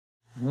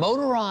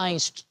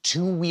Motorized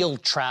two-wheel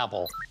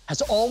travel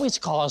has always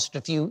caused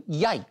a few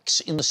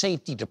yikes in the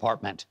safety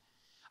department.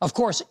 Of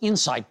course,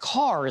 inside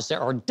cars,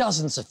 there are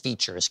dozens of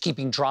features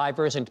keeping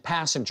drivers and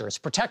passengers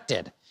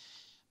protected.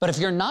 But if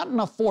you're not in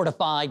a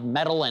fortified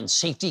metal and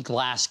safety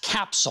glass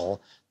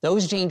capsule,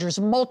 those dangers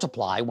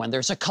multiply when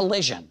there's a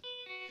collision.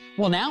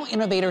 Well, now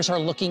innovators are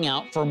looking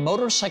out for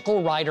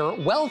motorcycle rider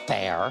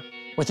welfare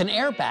with an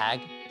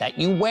airbag that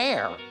you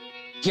wear.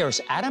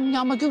 Here's Adam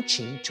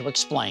Yamaguchi to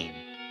explain.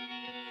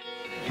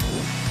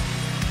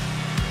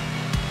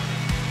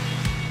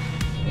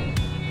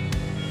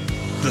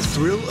 The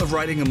thrill of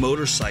riding a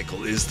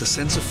motorcycle is the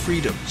sense of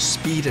freedom,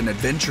 speed, and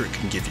adventure it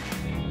can give you.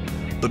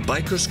 But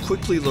bikers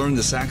quickly learn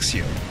this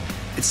axiom.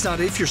 It's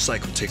not if your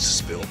cycle takes a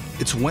spill,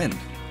 it's when.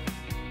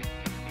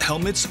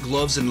 Helmets,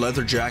 gloves, and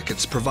leather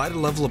jackets provide a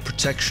level of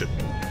protection,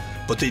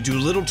 but they do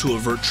little to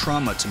avert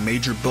trauma to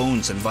major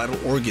bones and vital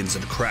organs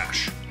in a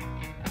crash.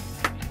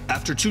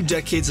 After 2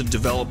 decades of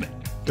development,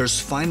 there's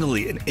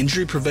finally an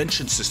injury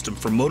prevention system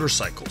for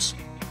motorcycles,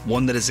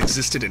 one that has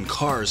existed in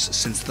cars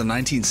since the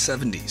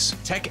 1970s.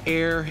 Tech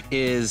Air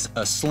is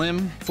a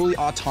slim, fully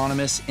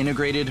autonomous,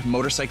 integrated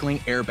motorcycling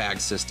airbag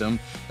system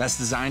that's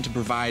designed to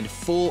provide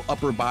full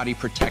upper body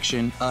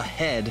protection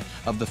ahead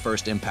of the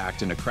first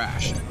impact in a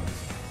crash.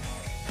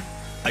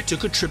 I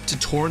took a trip to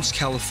Torrance,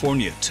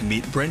 California to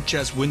meet Brent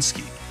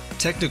Jaswinski,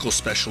 technical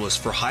specialist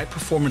for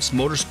high-performance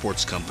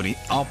motorsports company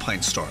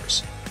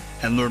Alpinestars,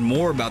 and learn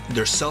more about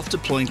their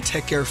self-deploying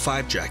Tech Air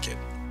 5 jacket.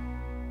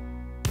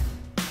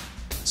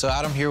 So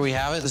Adam, here we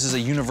have it. This is a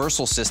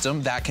universal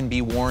system that can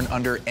be worn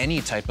under any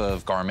type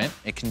of garment.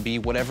 It can be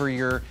whatever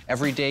your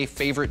everyday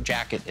favorite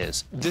jacket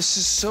is. This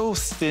is so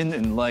thin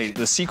and light.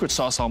 The secret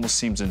sauce almost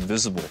seems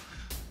invisible.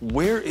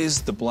 Where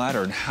is the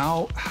bladder and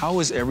how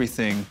is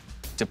everything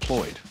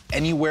deployed?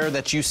 Anywhere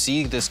that you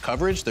see this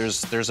coverage,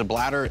 there's a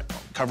bladder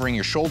covering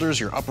your shoulders,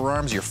 your upper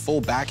arms, your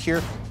full back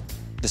here.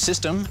 The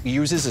system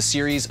uses a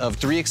series of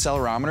 3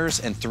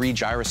 accelerometers and 3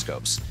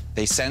 gyroscopes.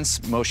 They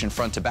sense motion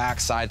front to back,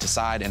 side to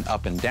side, and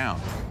up and down.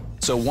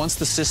 So once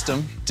the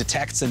system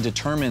detects and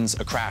determines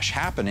a crash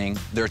happening,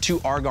 there are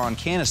 2 argon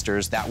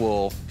canisters that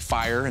will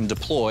fire and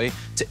deploy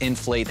to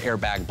inflate the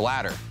airbag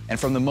bladder. And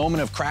from the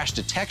moment of crash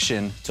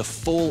detection to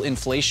full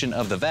inflation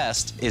of the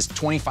vest is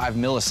 25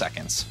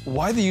 milliseconds.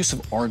 Why the use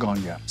of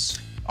argon gas?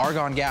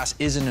 Argon gas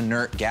is an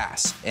inert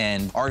gas,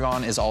 and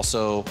argon is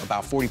also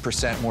about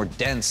 40% more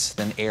dense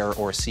than air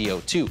or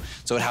CO2.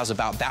 So it has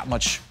about that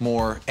much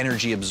more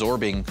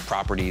energy-absorbing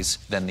properties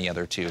than the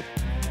other 2.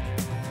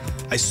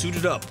 I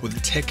suited up with the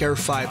Tech Air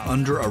 5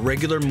 under a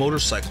regular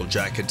motorcycle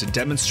jacket to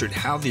demonstrate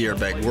how the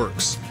airbag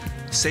works.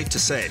 Safe to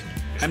say,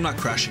 I'm not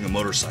crashing a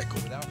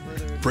motorcycle.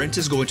 Brent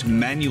is going to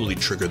manually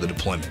trigger the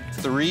deployment.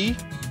 3,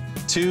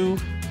 2,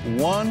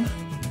 1.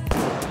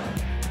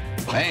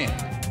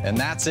 Bam. And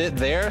that's it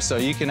there. So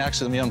you can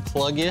actually, let me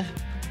unplug you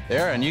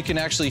there, and you can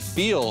actually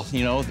feel,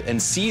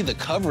 and see the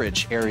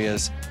coverage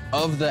areas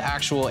of the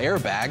actual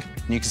airbag.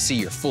 And you can see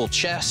your full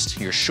chest,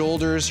 your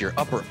shoulders, your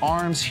upper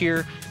arms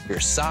here,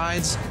 your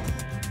sides.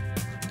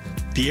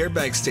 The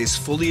airbag stays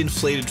fully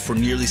inflated for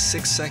nearly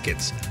 6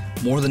 seconds,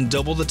 more than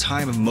double the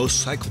time of most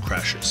cycle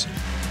crashes.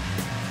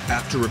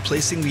 After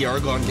replacing the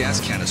argon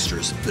gas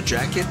canisters, the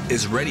jacket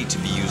is ready to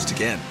be used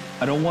again.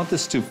 I don't want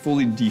this to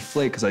fully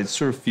deflate because I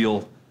sort of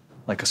feel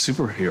like a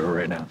superhero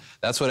right now.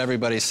 That's what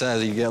everybody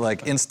says. You get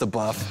like insta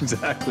buff.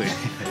 Exactly.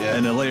 Yeah.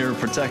 And a layer of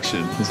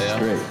protection. This is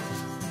great.